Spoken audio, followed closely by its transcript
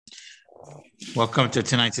Welcome to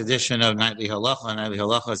tonight's edition of Nightly Halacha. Nightly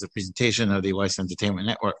Halacha is a presentation of the Weiss Entertainment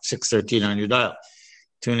Network, 613 on your dial.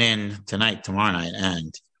 Tune in tonight, tomorrow night,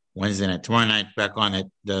 and Wednesday night. Tomorrow night, back on at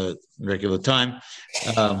the regular time.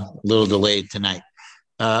 A little delayed tonight.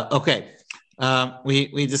 We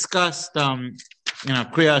discussed,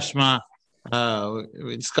 Kriya Shema.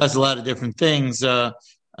 We discussed a lot of different things.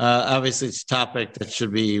 Obviously, it's a topic that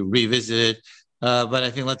should be revisited. But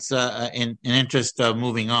I think let's, in interest of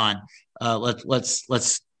moving on,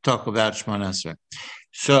 let's talk about Shemona Esrei.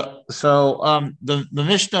 So the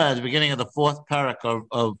Mishnah at the beginning of the fourth parak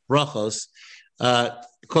of Brachos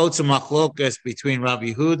quotes a machlokas between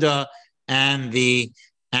Rabbi Yehuda and the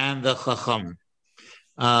Chachamim.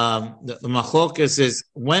 The machlokas is,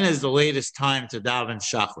 when is the latest time to daven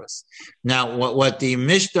shachris? Now, what the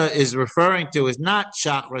Mishnah is referring to is not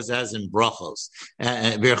shachris as in brachos,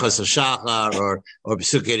 birchos shachar or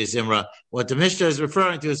pesukei zimra. What the Mishnah is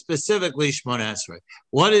referring to is specifically Shemona Esrei.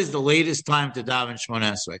 What is the latest time to daven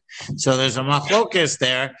Shemona Esrei? So there's a machlokas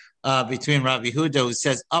there between Rabbi Yehuda, who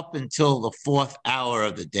says up until the fourth hour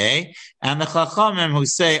of the day, and the Chachamim, who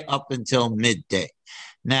say up until midday.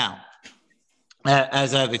 Now,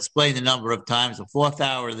 as I've explained a number of times, the fourth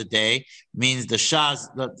hour of the day means the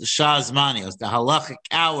Shazmanios, the halachic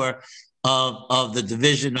hour of the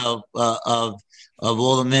division of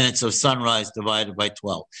all the minutes of sunrise divided by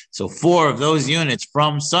 12. So 4 of those units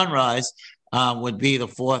from sunrise would be the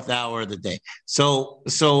fourth hour of the day. So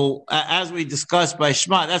as we discussed by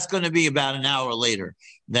Shema, that's going to be about an hour later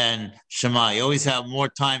than Shema. You always have more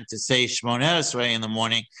time to say Shemona Esrei in the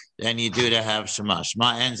morning than you do to have Shema.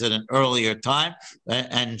 Shema ends at an earlier time,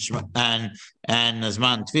 and Zman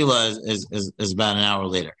Tefillah is about an hour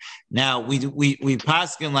later. Now we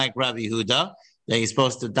paskin like Rabbi Yehuda that he's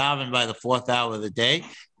supposed to daven by the fourth hour of the day,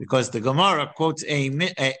 because the Gemara quotes a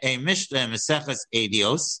Mishnah in Maseches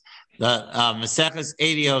Edios. The Maseches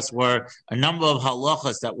Edios were a number of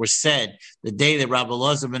halachas that were said the day that Rabbi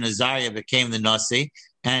Elazar ben Azariah became the Nasi,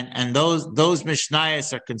 and those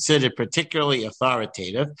Mishnayos are considered particularly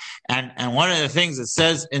authoritative. And one of the things it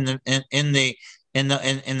says in the Mishnah in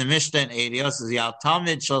Edios is Yal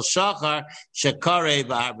Talmid Shel Shachar Shekare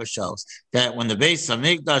Ba'arba Shos, that when the Beis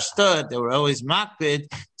Hamikdash stood, they were always makpid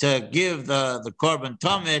to give the Korban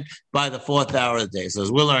Talmid by the fourth hour of the day. So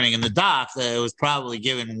as we're learning in the Daf, that it was probably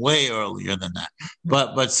given way earlier than that.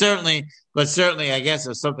 But certainly, I guess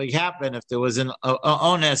if something happened, if there was an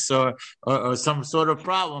onus or some sort of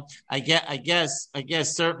problem, I guess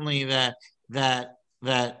certainly that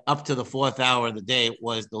up to the fourth hour of the day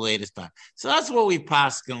was the latest time. So that's what we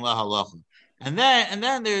paskin lahalacha. And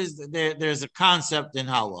then there's a concept in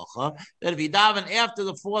halacha that if you daven after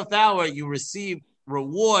the fourth hour, you receive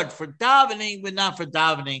reward for davening, but not for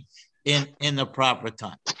davening in the proper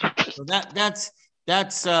time. So that's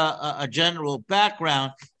a general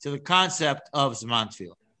background to the concept of Zman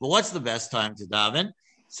Tefillah. But what's the best time to daven?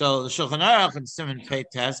 So the Shulchan Aruch in Siman Pei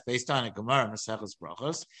Tes, based on a Gemara Maseches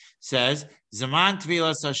Brachos, says Zman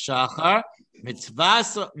Tefillas HaShachar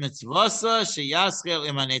Mitzvasa Sheyaschel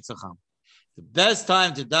Im HaNetzacham. The best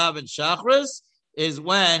time to daven Shachris is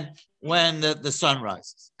when the sun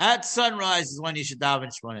rises. At sunrise is when you should daven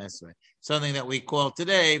Shemona Esrei. Something that we call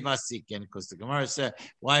today Vasikin, because the Gemara said,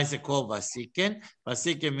 why is it called Vasikin?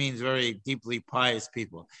 Vasikin means very deeply pious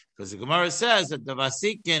people, because the Gemara says that the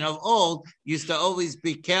Vasikin of old used to always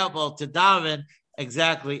be careful to daven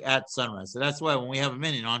exactly at sunrise. So that's why when we have a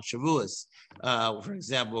minyan on Shavuos, for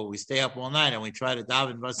example, we stay up all night and we try to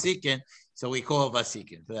daven Vasikin, so we call it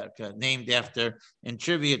Vasikin, named after, in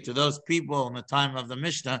tribute to those people in the time of the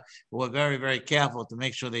Mishnah who were very, very careful to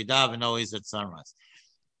make sure they daven always at sunrise.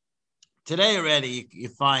 Today already, you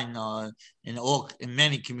find in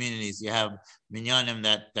many communities you have minyanim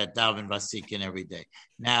that daven Vasikin every day.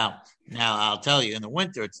 Now I'll tell you, in the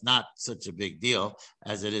winter it's not such a big deal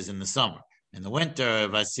as it is in the summer. In the winter,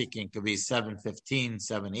 Vasikin could be 7:15,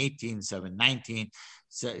 7:18, 7:19.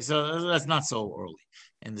 So that's not so early.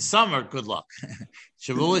 In the summer, good luck.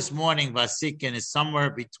 Shavuos morning Vasikin is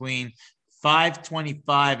somewhere between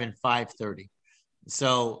 5:25 and 5:30.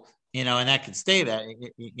 So, and that could stay that,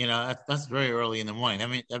 that's very early in the morning. I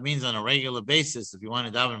mean, that means on a regular basis, if you want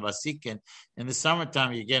to daven Vasikin, in the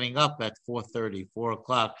summertime, you're getting up at 4:30, 4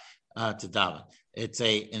 o'clock to daven. It's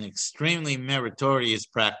an extremely meritorious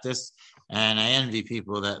practice, and I envy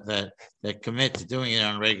people that commit to doing it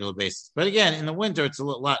on a regular basis. But again, in the winter, it's a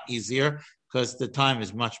lot easier because the time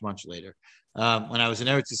is much, much later. When I was in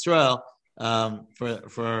Eretz Yisrael,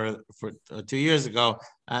 for 2 year ago,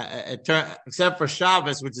 except for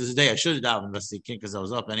Shabbos, which is a day I should have davened Vasikin because I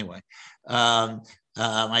was up anyway.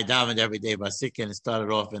 I davened every day Basikin. It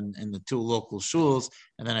started off in the two local shuls,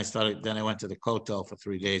 and then I went to the Kotel for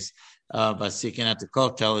 3 days. Basikin at the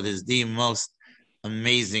Kotel, it is the most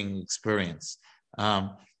amazing experience.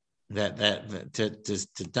 That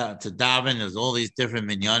to daven, there's all these different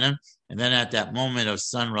minyanim, and then at that moment of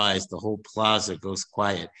sunrise, the whole plaza goes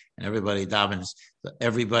quiet, and everybody davens.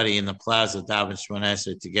 Everybody in the plaza davens Shmoneh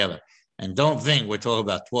Esrei together. And don't think we're talking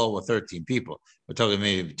about 12 or 13 people. We're talking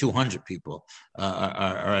maybe 200 people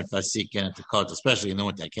are at Basikin at the Kotel, especially in the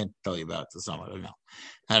winter. I can't tell you about it this summer. I don't know.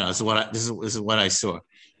 This is what I saw.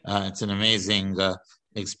 It's an amazing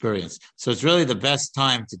experience. So it's really the best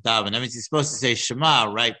time to daven. That means you're supposed to say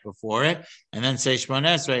Shema right before it, and then say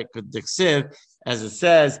Shmoneh Esrei Diksiv, as it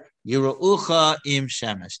says, Yiru'ucha im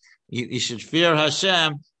shemesh. You should fear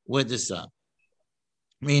Hashem with the sun.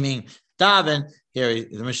 Meaning, daven, here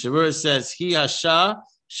the Mishnah Berurah says, Hi hasha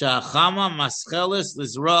sha'achama maschelis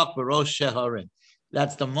lizrach b'rosh sheharim.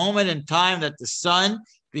 That's the moment in time that the sun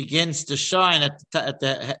begins to shine at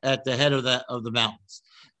the head of the mountains.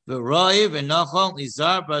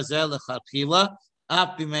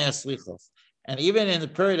 And even in the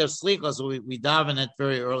period of slichos, so we daven at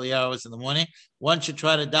very early hours in the morning, one should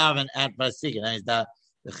try to daven at Basikin. That is the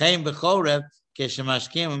Chaim B'chorev,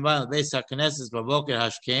 Keshemashkim, and by the Beis HaKnesses, Bavoker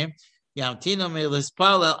Hashkim, Yamtino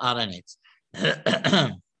Melispalel Aranetz.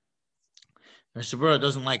 Mr. Berurah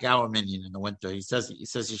doesn't like our minyan in the winter. He says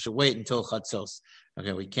you should wait until Chatzos.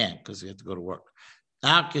 Okay, we can't because we have to go to work.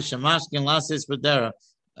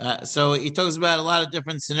 So he talks about a lot of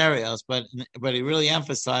different scenarios, but he really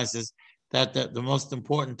emphasizes that the most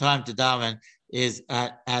important time to daven is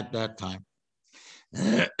at that time.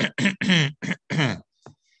 But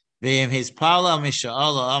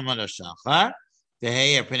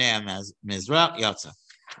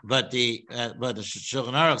the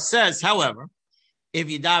Shulchan Aruch says, however, if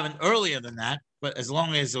you daven earlier than that, but as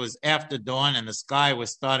long as it was after dawn and the sky was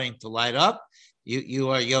starting to light up, you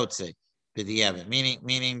are yotze b'diavad,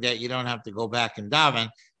 meaning that you don't have to go back and daven.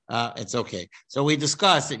 It's okay. So we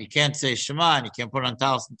discussed that you can't say Shema and you can't put on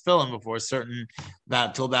talis and tefillin before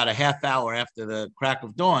until about a half hour after the crack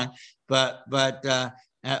of dawn. But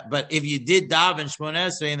if you did daven Shmoneh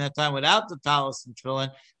Esrei in that time without the talis and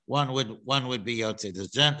tefillin, one would be yotze.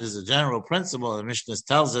 There's a general principle the Mishnah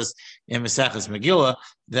tells us in Maseches Megillah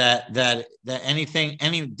that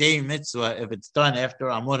any day mitzvah, if it's done after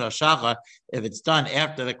Amud HaShachar, if it's done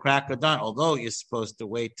after the crack of dawn, although you're supposed to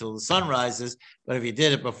wait till the sun rises, but if you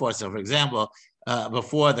did it before, so for example,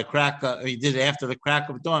 before the crack, you did it after the crack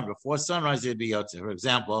of dawn, before sunrise, you'd be yotze. For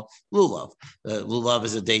example, lulav. Lulav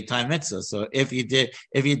is a daytime mitzvah. So if you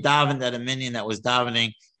davened at a minyan that was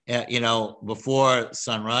davening before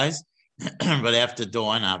sunrise, but after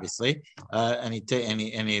dawn, obviously, and he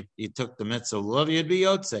took the mitzvah lulav, you'd be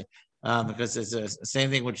yotze, because it's the same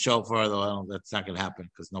thing with shofar, though that's not going to happen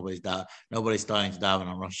because nobody's starting to daven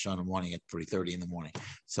on Rosh Hashanah morning at 3:30 in the morning.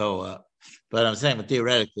 So, but I'm saying, but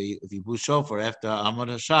theoretically, if you blew shofar after Amud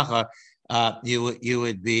HaShachar, you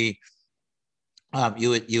would be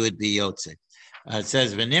yotze. It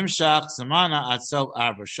says v'nimshach samana atzov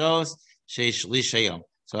arba shos sheish lishayom.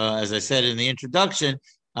 So as I said in the introduction,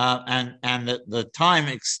 and the time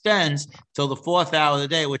extends till the 4th hour of the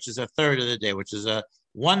day, which is a third of the day, which is a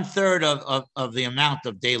 1/3 of the amount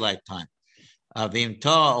of daylight time. However,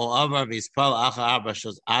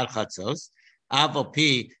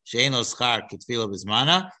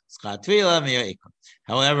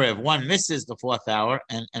 if one misses the 4th hour,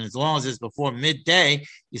 and as long as it's before midday,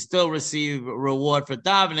 you still receive a reward for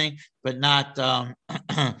davening, but not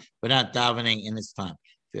davening in its time.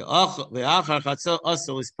 The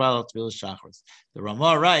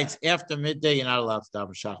Ramah writes, after midday, you're not allowed to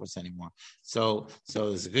daven Shachris anymore. So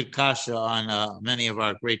there's a good kasha on many of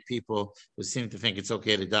our great people who seem to think it's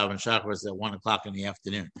okay to daven Shachris at 1 o'clock in the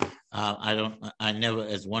afternoon. I never,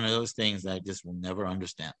 as one of those things I just will never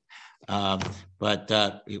understand. But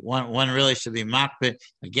one really should be makpid.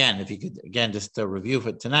 Again, if you could, just to review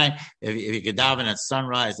for tonight, if you could daven at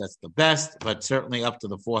sunrise, that's the best, but certainly up to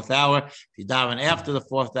the 4th hour. If you daven after the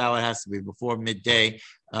 4th hour, it has to be before midday,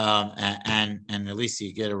 and at least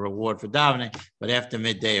you get a reward for davening. But after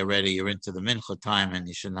midday already, you're into the mincha time, and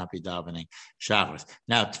you should not be davening Shabbos.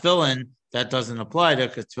 Now, tefillin, that doesn't apply to,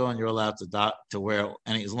 because tefillin you're allowed to wear,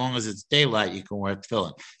 and as long as it's daylight, you can wear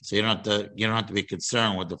tefillin. So you don't have to be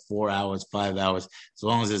concerned with the 4 hours, 5 hours. As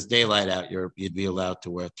long as it's daylight out, you'd be allowed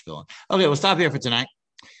to wear tefillin. Okay, we'll stop here for tonight,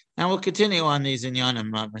 and we'll continue on these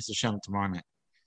inyanim, Mr. Shem, tomorrow night.